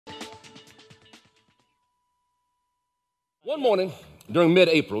One morning, during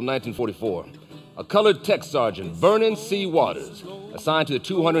mid-April 1944, a colored tech sergeant, Vernon C. Waters, assigned to the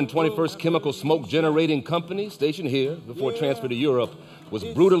 221st Chemical Smoke Generating Company, stationed here before transfer to Europe, was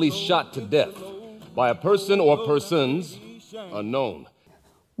brutally shot to death by a person or persons unknown.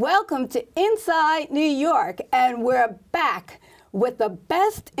 Welcome to Inside New York, and we're back with the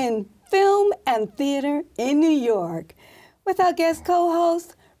best in film and theater in New York with our guest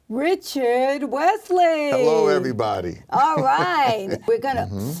co-host, Richard Wesley. Hello, everybody. All right. We're going to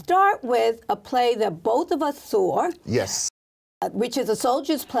start with a play that both of us saw. Yes. Which is a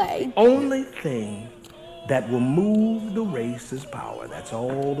soldier's play. Only thing that will move the race is power. That's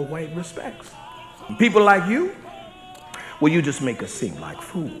all the white respects. People like you, well, you just make us seem like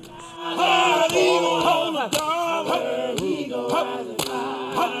fools.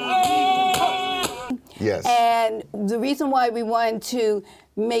 Yes. And the reason why we wanted to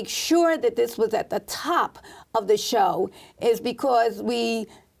make sure that this was at the top of the show is because we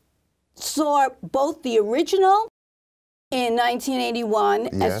saw both the original in 1981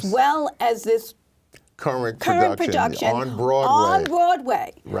 Yes. as well as this current production on Broadway. On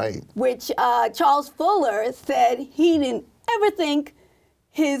Broadway. Right. Which Charles Fuller said he didn't ever think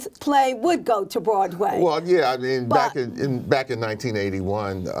his play would go to Broadway. Well, yeah, I mean, But- back in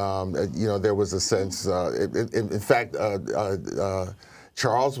 1981, you know, there was a sense. In fact,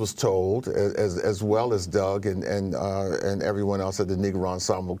 Charles was told, as well as Doug and everyone else at the Negro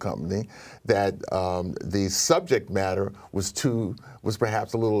Ensemble Company, that the subject matter was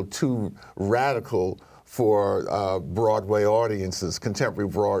perhaps a little too radical for Broadway audiences, contemporary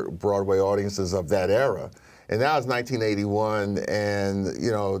Broadway audiences of that era. And that was 1981, and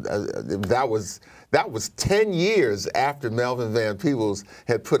you know that was 10 years after Melvin Van Peebles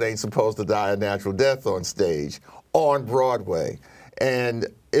had put "Ain't Supposed to Die a Natural Death" on stage on Broadway, and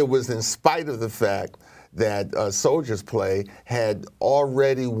it was in spite of the fact that Soldier's Play had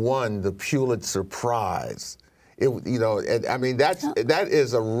already won the Pulitzer Prize. You know, and, I mean that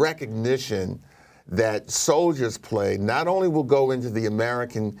is a recognition that Soldier's Play not only will go into the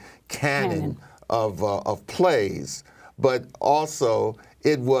American canon of plays, but also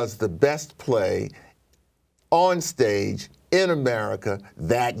it was the best play on stage in America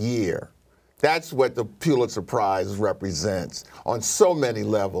that year. That's what the Pulitzer Prize represents on so many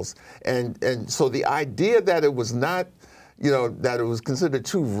levels. And so the idea that it was not, you know, that it was considered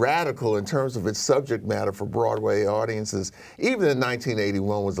too radical in terms of its subject matter for Broadway audiences, even in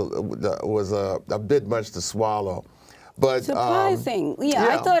 1981 was a bit much to swallow. But, surprising. Yeah,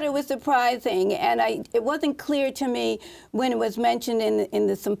 I thought it was surprising, and it wasn't clear to me when it was mentioned in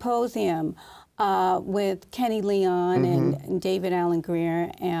the symposium with Kenny Leon and David Allen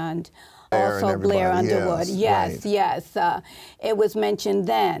Greer and also Blair Underwood. Yes, right. yes. It was mentioned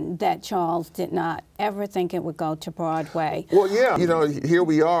then that Charles did not ever think it would go to Broadway. Well, yeah, you know, here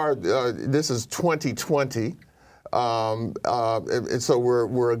we are. This is 2020. And so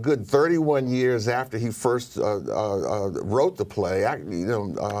we're a good 31 years after he first wrote the play, you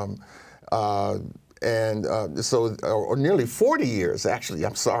know, or nearly 40 years, actually,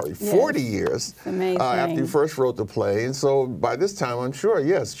 I'm sorry, 40 years after he first wrote the play. And so by this time, I'm sure,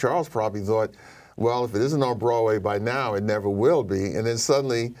 yes, Charles probably thought, well, if it isn't on Broadway by now, it never will be. And then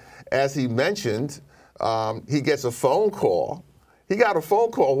suddenly, as he mentioned, he gets a phone call. He got a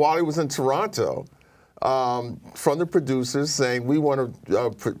phone call while he was in Toronto. From the producers saying we want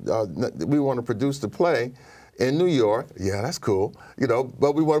to produce the play in New York. Yeah, that's cool. You know,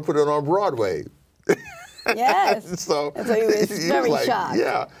 but we want to put it on Broadway. Yes. so he was very shocked.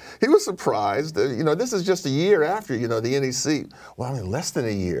 Yeah, he was surprised. You know, this is just a year after. You know, the NEC. Well, I mean, less than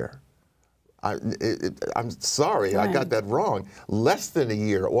a year. I'm sorry, I got that wrong. Less than a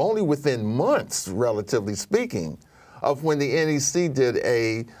year, only within months, relatively speaking, of when the NEC did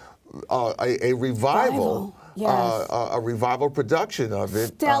a revival, yes. A revival production of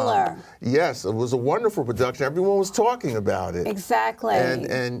it. Stellar. Yes, it was a wonderful production. Everyone was talking about it. Exactly.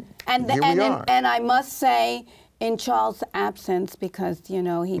 And here we are. And I must say, in Charles' absence, because you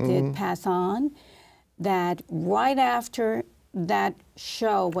know he did pass on, that right after that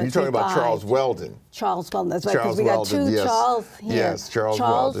show was You're talking about Charles Weldon. Charles Weldon, that's right. Because Charles we got Weldon, two yes. Charles here. Yes, Charles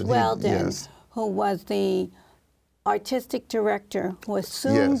Weldon. Weldon, Yes. who was the artistic director who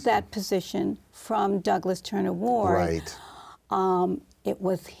assumed that position from Douglas Turner Ward. Right. It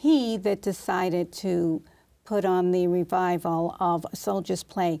was he that decided to put on the revival of A Soldier's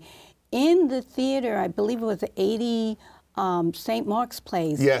Play in the theater. I believe it was the 80 St. Mark's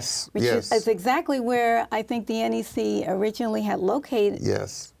Place. Yes, which is exactly where I think the NEC originally had located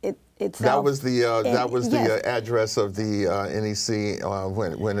itself. That was the address of the NEC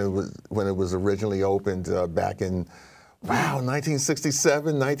when it was originally opened back in wow, 1967,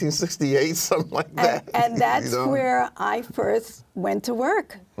 1968, something like that. And that's where I first went to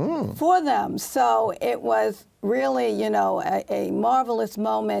work for them. So it was really, a marvelous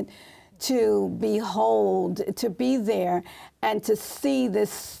moment to behold, to be there, and to see this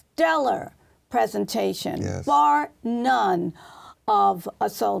stellar presentation, bar none, of A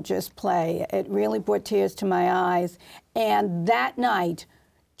Soldier's Play. It really brought tears to my eyes. And that night,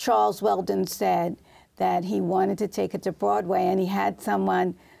 Charles Weldon said that he wanted to take it to Broadway, and he had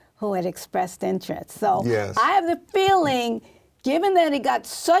someone who had expressed interest. So I have the feeling, given that it got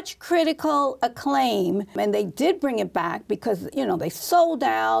such critical acclaim, and they did bring it back because, they sold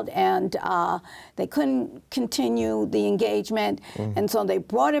out and they couldn't continue the engagement, and so they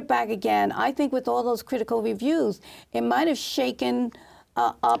brought it back again. I think with all those critical reviews, it might have shaken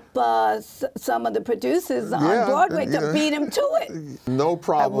up some of the producers on Broadway to beat him to it. No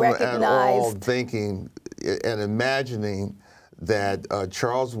problem at all thinking and imagining that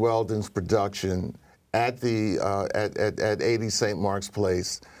Charles Weldon's production at 80 St. Mark's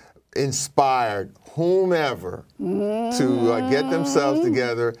Place inspired whomever to get themselves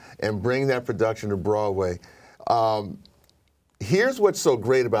together and bring that production to Broadway. Here's what's so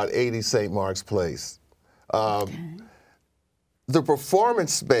great about 80 St. Mark's Place. The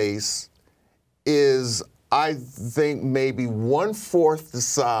performance space is, I think, maybe 1/4 the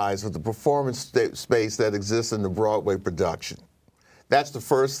size of the performance space that exists in the Broadway production. That's the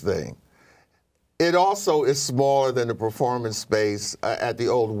first thing. It also is smaller than the performance space at the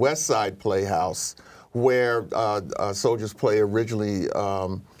old West Side Playhouse, where Soldier's Play originally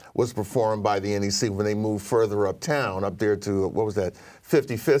was performed by the NEC when they moved further uptown, up there to, what was that,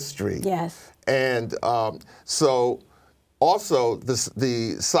 55th Street. Yes. And so also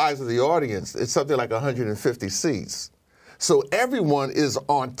the size of the audience, it's something like 150 seats. So everyone is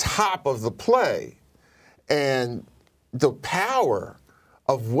on top of the play. And the power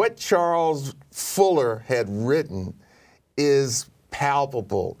of what Charles Fuller had written is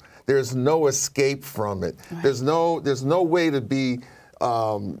palpable. There's no escape from it. Right. There's no way to be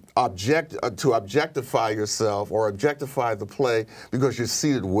to objectify yourself or objectify the play because you're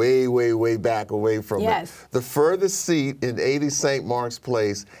seated way, way, way back away from it. The furthest seat in 80 St. Mark's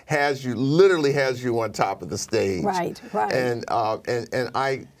Place literally has you on top of the stage. Right, right. And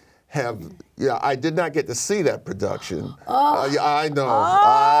I did not get to see that production. I know.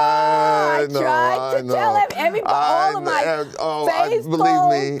 I tried to tell everybody, all of my Facebook,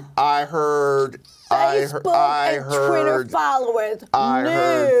 believe me, I heard Twitter followers. I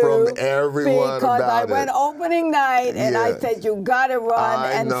heard from everyone because about I went opening night and I said, you gotta run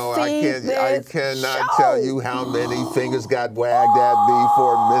and see this I cannot tell you how many fingers got wagged at me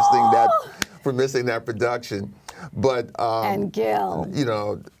for missing that production. But and Gil,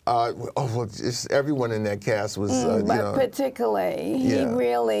 just everyone in that cast was, particularly he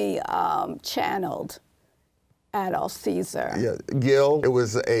really channeled Adolph Caesar. Yeah, Gil. It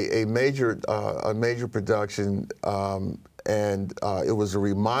was a major production, and it was a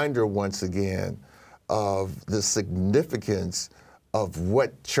reminder once again of the significance of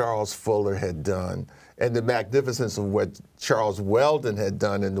what Charles Fuller had done and the magnificence of what Charles Weldon had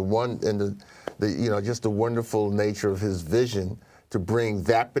done, and just the wonderful nature of his vision to bring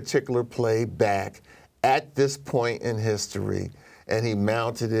that particular play back at this point in history. And he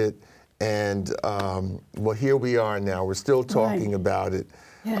mounted it, and well, here we are now. We're still talking about it.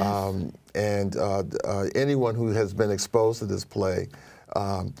 Yes. Anyone who has been exposed to this play,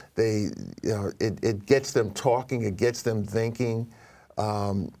 it gets them talking, it gets them thinking,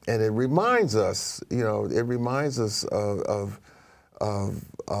 and it reminds us, of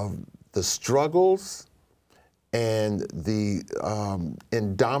the struggles and the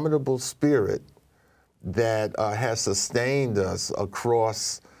indomitable spirit that has sustained us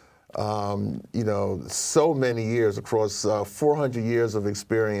across, so many years, across 400 years of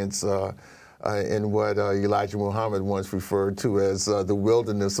experience in what Elijah Muhammad once referred to as the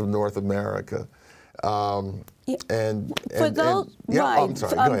wilderness of North America. I'm sorry, go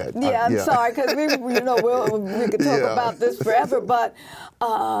ahead. I'm sorry, because we could talk about this forever. But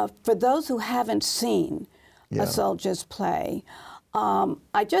for those who haven't seen A Soldier's Play,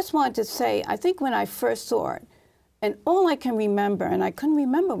 I just wanted to say, I think when I first saw it, and all I can remember, and I couldn't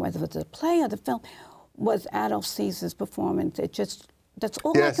remember whether it was the play or the film, was Adolph Caesar's performance. That's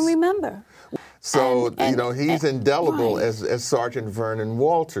all I can remember. So, he's indelible as Sergeant Vernon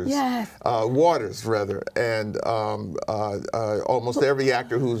Walters. Yes. Waters, rather. And almost every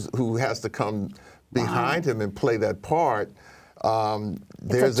actor who has to come behind him and play that part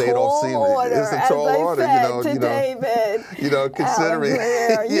There's Adolph Sr. It's a tall order, David. Considering,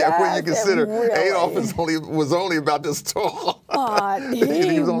 when you consider really. Adolph was only about this tall. But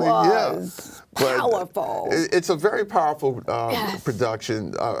he was powerful. It's a very powerful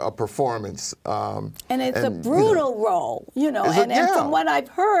production, a performance. And it's a brutal role, and from what I've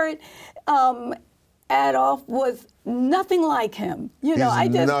heard, Adolph was nothing like him.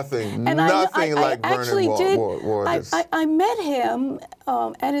 Nothing like Vernon Waters. I met him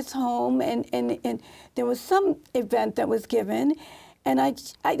at his home, and there was some event that was given, and I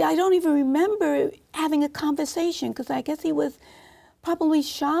don't even remember having a conversation because I guess he was probably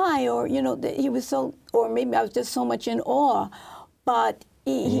shy, or he was so, or maybe I was just so much in awe. But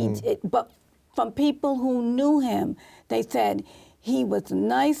but from people who knew him, they said he was the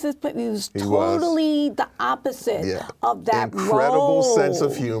nicest, but he was totally the opposite of that role. Incredible sense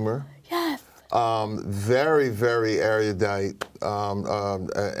of humor. Yes. Very, very erudite,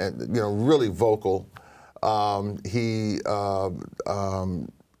 and really vocal.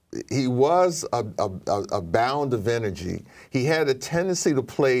 He was a bound of energy. He had a tendency to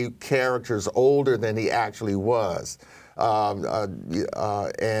play characters older than he actually was,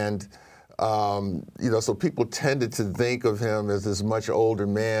 so people tended to think of him as this much older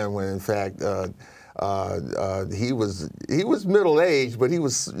man when in fact he was middle aged, but he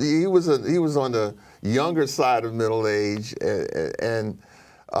was on the younger side of middle age, and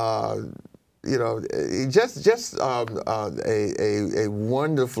just a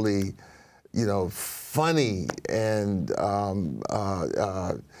wonderfully funny and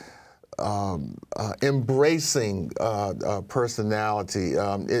embracing personality.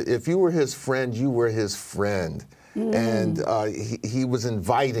 If you were his friend, you were his friend. And he was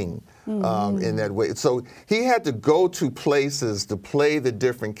inviting in that way. So he had to go to places to play the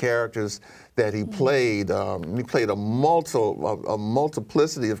different characters that he played. He played a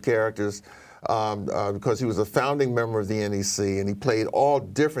multiplicity of characters because he was a founding member of the NEC, and he played all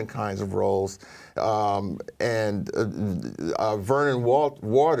different kinds of roles. Vernon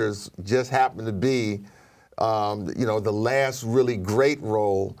Waters just happened to be, the last really great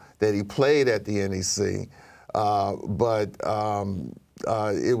role that he played at the NEC.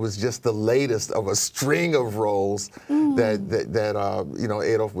 It was just the latest of a string of roles that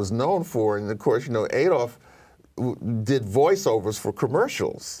Adolph was known for. And of course, Adolph did voiceovers for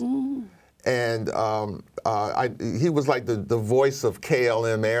commercials. And he was like the voice of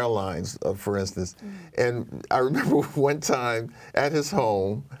KLM Airlines, for instance. And I remember one time at his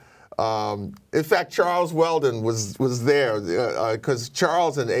home, in fact, Charles Weldon was there because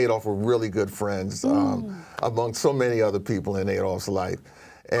Charles and Adolph were really good friends, among so many other people in Adolph's life.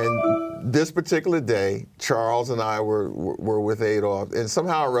 And this particular day, Charles and I were with Adolph, and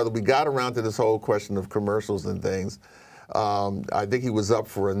somehow or other we got around to this whole question of commercials and things. I think he was up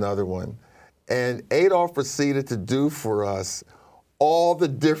for another one. And Adolph proceeded to do for us all the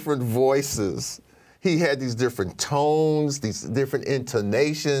different voices. He had these different tones, these different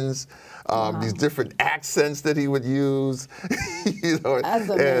intonations, these different accents that he would use. That's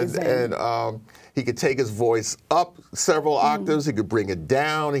amazing. And he could take his voice up several octaves. He could bring it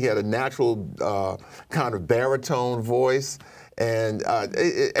down. He had a natural kind of baritone voice. And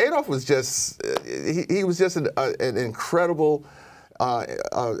Adolph was just, he was just an incredible,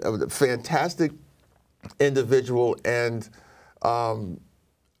 fantastic individual. And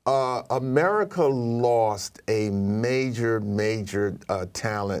America lost a major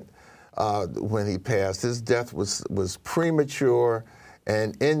talent when he passed. His death was premature,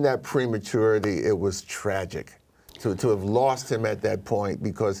 and in that prematurity, it was tragic to have lost him at that point,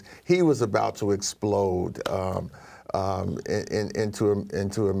 because he was about to explode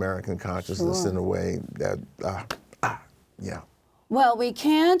into American consciousness in a way that, yeah. Well, we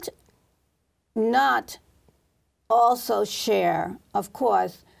can't not also share, of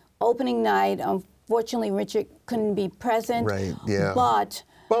course, opening night. Unfortunately, Richard couldn't be present. Right, yeah. But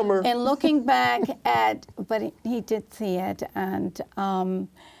bummer. In looking back at, but he did see it, and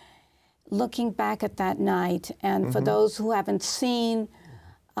looking back at that night, and for those who haven't seen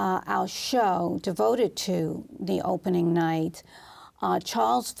our show devoted to the opening night,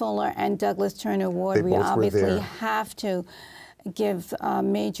 Charles Fuller and Douglas Turner Ward, we obviously have to give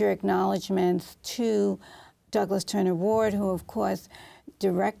major acknowledgments to Douglas Turner Ward, who, of course,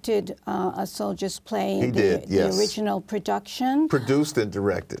 directed A Soldier's Play, the original production. Produced and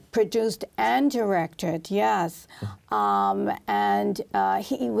directed. Produced and directed, yes. And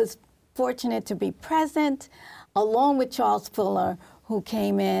he was fortunate to be present, along with Charles Fuller, who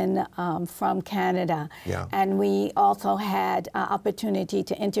came in from Canada. Yeah. And we also had opportunity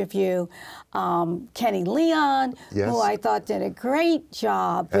to interview Kenny Leon, Yes. who I thought did a great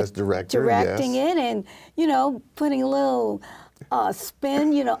job as director, directing yes. it and, you know, putting a little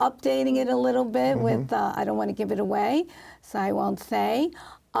spin, you know, updating it a little bit with, I don't want to give it away, so I won't say.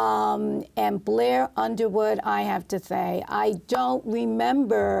 And Blair Underwood, I have to say, I don't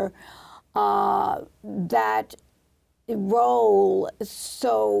remember that role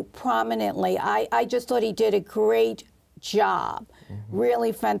so prominently. I just thought he did a great job,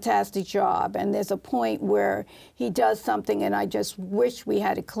 really fantastic job. And there's a point where he does something and I just wish we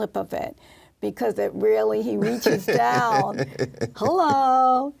had a clip of it because it really, he reaches down,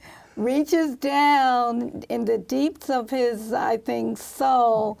 hello, reaches down in the deeps of his, I think,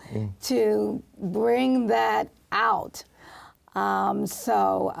 soul to bring that out. Well,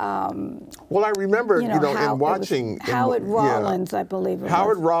 I remember, you know, in watching Howard Rollins, I believe it was.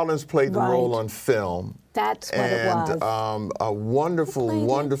 Howard Rollins played the Right. role on film. That's what it was. And a wonderful,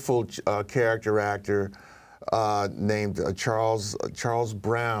 wonderful character actor named Charles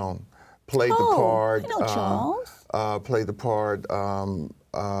Brown played the part. I know Charles. Played the part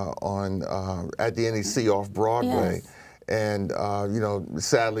at the NEC off Broadway. Yes. And you know,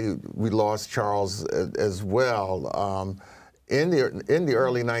 sadly, we lost Charles as well. In the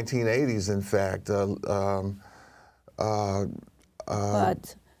early 1980s, in fact.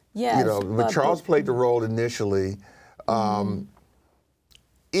 But yes, you know, but Charles played the role initially.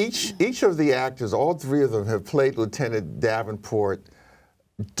 Each of the actors, all three of them, have played Lieutenant Davenport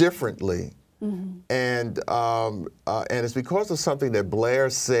differently, and it's because of something that Blair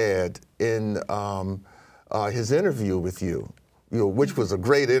said in his interview with you. You know, which was a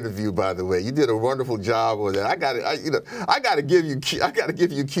great interview, by the way. You did a wonderful job on that. I got to give you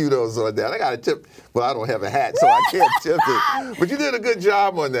kudos on that. I got to tip. Well, I don't have a hat, so I can't tip it. But you did a good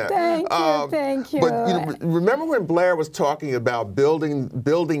job on that. Thank you. But you know, remember when Blair was talking about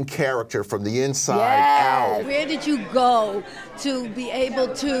building character from the inside out? Where did you go to be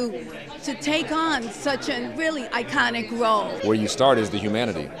able to take on such a really iconic role? Where you start is the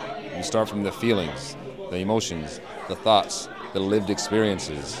humanity. You start from the feelings, the emotions, the thoughts, the lived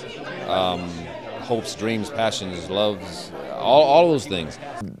experiences, hopes, dreams, passions, loves, all those things.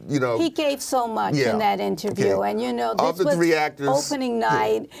 You know, he gave so much in that interview, and you know, this was three actors, opening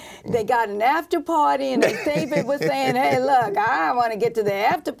night. They got an after party, and as David was saying, "Hey, look, I want to get to the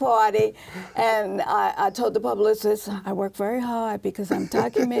after party," and I told the publicist, "I work very hard because I'm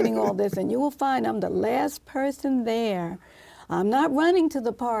documenting all this, and you will find I'm the last person there." I'm not running to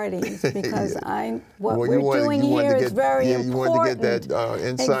the parties because what we're doing here is very important. You wanted to get that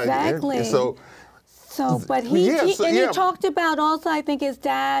inside. Exactly. But he talked about also, I think his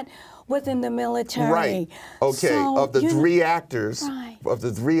dad was in the military. Right. Okay. So, of the three actors,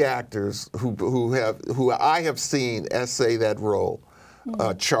 who I have seen essay that role,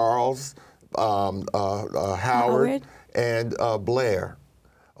 Charles, Howard, and Blair.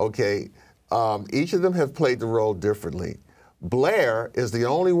 Okay. Each of them have played the role differently. Blair is the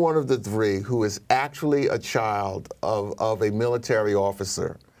only one of the three who is actually a child of a military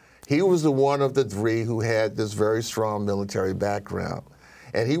officer. He was the one of the three who had this very strong military background.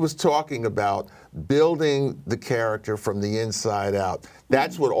 And he was talking about building the character from the inside out.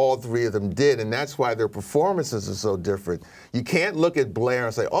 That's what all three of them did, and that's why their performances are so different. You can't look at Blair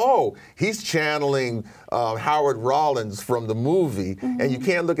and say, oh, he's channeling Howard Rollins from the movie, and you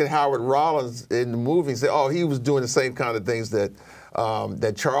can't look at Howard Rollins in the movie and say, oh, he was doing the same kind of things that,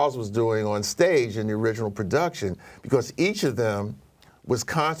 that Charles was doing on stage in the original production, because each of them was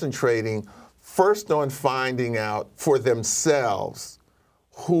concentrating first on finding out for themselves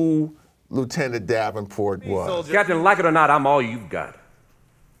who Lieutenant Davenport was. Captain, like it or not, I'm all you've got.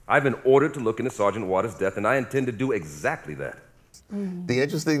 I've been ordered to look into Sergeant Waters' death, and I intend to do exactly that. The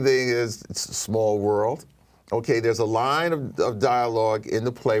interesting thing is, it's a small world. Okay, there's a line of dialogue in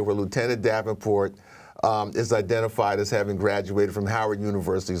the play where Lieutenant Davenport is identified as having graduated from Howard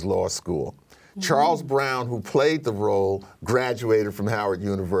University's law school. Charles Brown, who played the role, graduated from Howard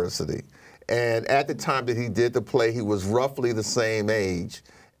University. And at the time that he did the play, he was roughly the same age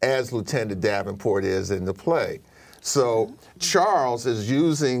as Lieutenant Davenport is in the play. So Charles is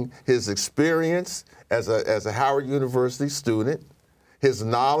using his experience as a Howard University student, his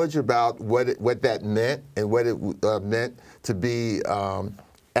knowledge about what that meant and what it meant to be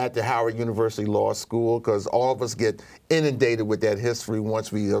at the Howard University Law School, because all of us get inundated with that history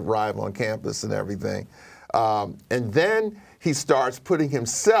once we arrive on campus and everything. And then he starts putting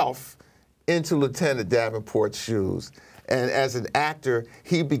himself into Lieutenant Davenport's shoes. And as an actor,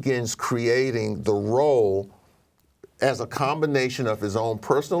 he begins creating the role as a combination of his own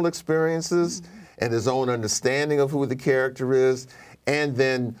personal experiences and his own understanding of who the character is, and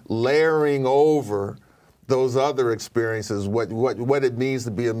then layering over those other experiences, what it means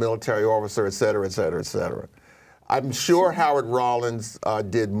to be a military officer, et cetera, et cetera, et cetera. I'm sure Howard Rollins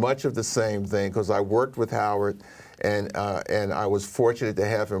did much of the same thing, because I worked with Howard, and I was fortunate to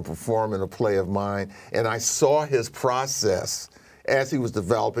have him perform in a play of mine, and I saw his process as he was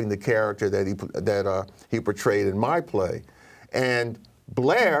developing the character that he portrayed in my play. And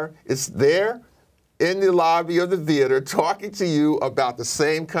Blair is there in the lobby of the theater talking to you about the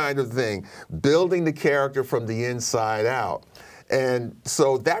same kind of thing, building the character from the inside out. And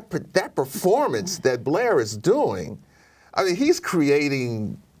so that performance that Blair is doing, I mean, he's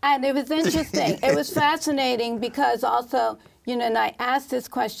creating. And it was interesting. It was fascinating because also, you know, and I asked this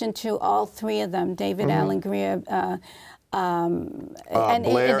question to all three of them, David Alan Grier, Blair and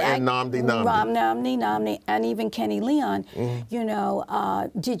Nnamdi Nnamdi, and even Kenny Leon. You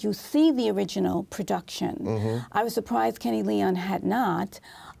know, did you see the original production? I was surprised Kenny Leon had not.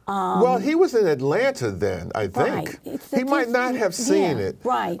 Well, he was in Atlanta then, I think. Right. He might not have seen it.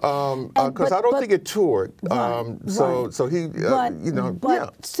 Right. Because I don't think it toured. So he, you know,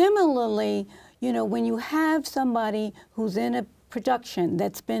 But similarly, you know, when you have somebody who's in a production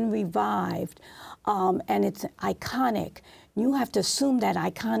that's been revived, and it's iconic, you have to assume that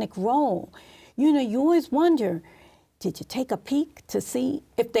iconic role. You know, you always wonder, did you take a peek to see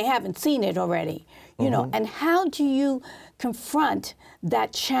if they haven't seen it already? You know, and how do you confront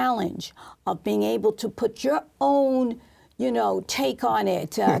that challenge of being able to put your own, you know, take on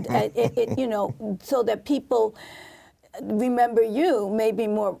it, you know, so that people remember you maybe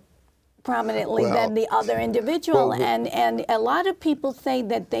more prominently than the other individual, and a lot of people say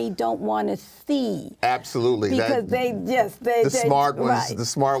that they don't want to see. Absolutely, because the smart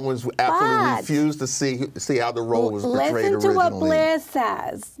ones absolutely refuse to see how the role was portrayed originally. Listen to what Blair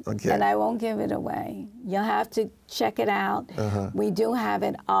says, and I won't give it away. You'll have to check it out. We do have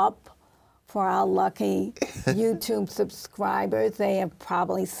it up for our lucky YouTube subscribers. They have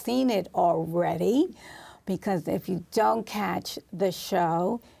probably seen it already, because if you don't catch the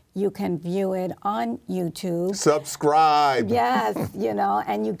show, you can view it on YouTube. Subscribe. Yes, you know,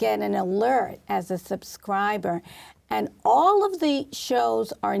 and you get an alert as a subscriber. And all of the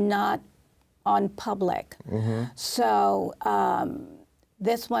shows are not on public. So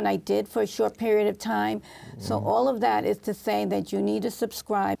this one I did for a short period of time. So all of that is to say that you need to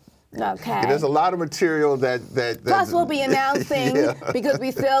subscribe. Okay. There's a lot of material that Plus, we'll be announcing, because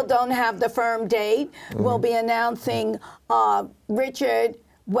we still don't have the firm date, we'll be announcing Richard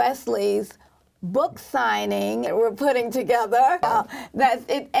Wesley's book signing we're putting together.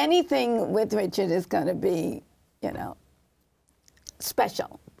 Anything with Richard is going to be, you know,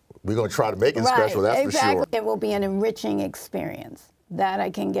 special. We're going to try to make it special, that's for sure. It will be an enriching experience. That I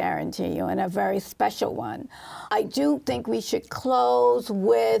can guarantee you, and a very special one. I do think we should close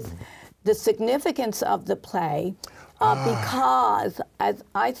with the significance of the play, because, as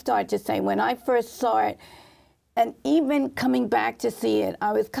I start to say, when I first saw it, and even coming back to see it,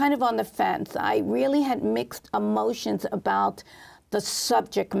 I was kind of on the fence. I really had mixed emotions about the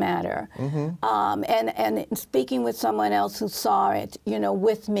subject matter. And speaking with someone else who saw it, you know,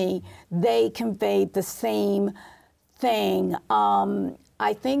 with me, they conveyed the same thing.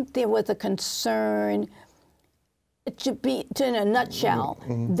 I think there was a concern, in a nutshell,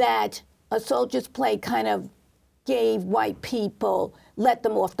 that A Soldier's Play kind of gave white people, let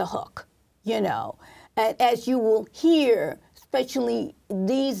them off the hook, you know. And as you will hear, especially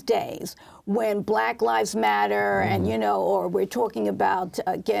these days, when Black Lives Matter and, you know, or we're talking about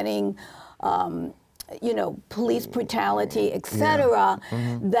getting, you know, police brutality, et cetera,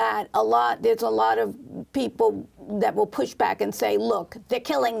 that there's a lot of people that will push back and say, look, they're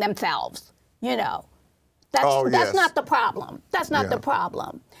killing themselves, you know. That's not the problem. That's not the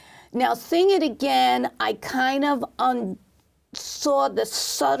problem. Now, seeing it again, I kind of saw the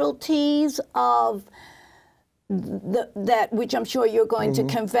subtleties of that, which I'm sure you're going to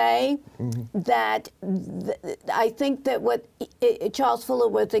convey, that I think that what Charles Fuller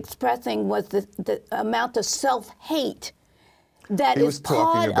was expressing was the amount of self-hate that is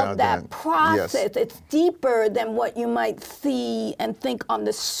part of that process. Yes. It's deeper than what you might see and think on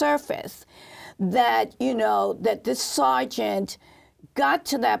the surface. That, you know, that this sergeant got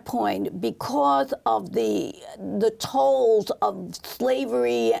to that point because of the tolls of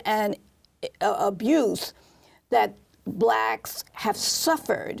slavery and abuse that blacks have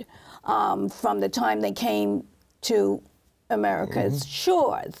suffered from the time they came to America's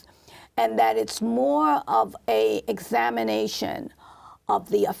shores, and that it's more of a examination of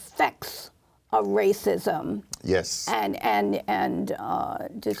the effects of racism. Yes. And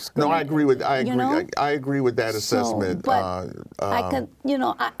discrimination. No, I agree with I agree with that So, assessment. but I could, you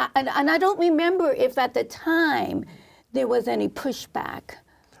know, and I don't remember if at the time there was any pushback.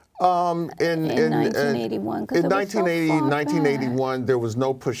 In 1981, in 1981, there was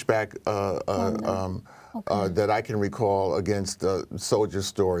no pushback that I can recall against Soldier's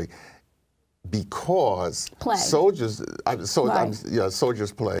Story, because Soldier's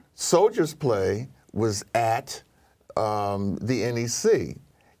Play. Soldier's Play was at the NEC.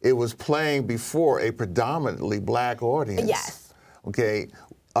 It was playing before a predominantly black audience. Yes. Okay,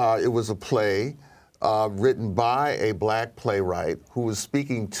 it was a play written by a black playwright who was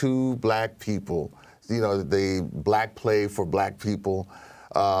speaking to black people. You know, the black play for black people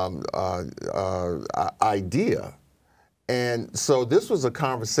idea. And so this was a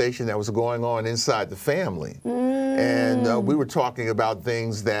conversation that was going on inside the family. And we were talking about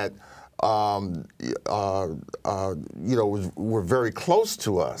things that, you know, were very close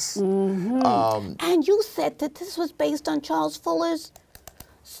to us. And you said that this was based on Charles Fuller's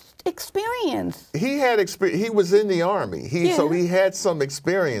experience. He had experience. He was in the Army. So he had some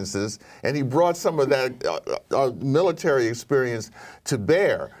experiences, and he brought some of that military experience to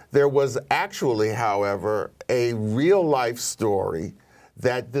bear. There was actually, however, a real-life story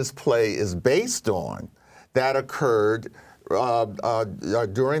that this play is based on that occurred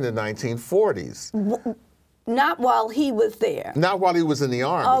during the 1940s. Not while he was there. Not while he was in the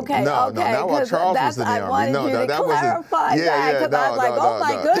Army. Okay, no, okay. not while Charles was in the Army. No, that clarify that, because I was like, oh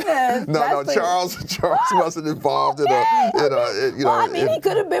my goodness. No, Charles wasn't involved in a, you know. Well, I mean, he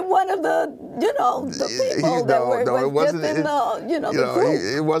could have been one of the, you know, the people that were just in the, you know, the group.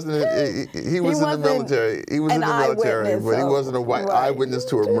 He was in the military. He was in the military, but he wasn't a white eyewitness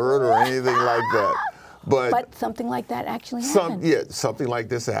to a murder or anything like that. But something like that actually happened. Something like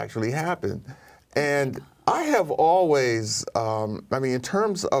this actually happened. And I have always, I mean, in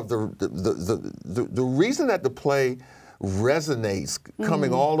terms of the reason that the play resonates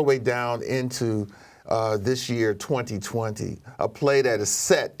coming all the way down into this year, 2020, a play that is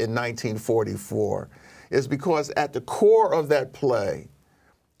set in 1944, is because at the core of that play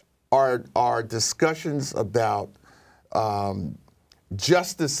are discussions about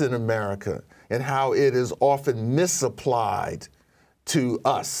justice in America and how it is often misapplied to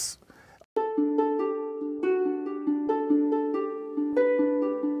us.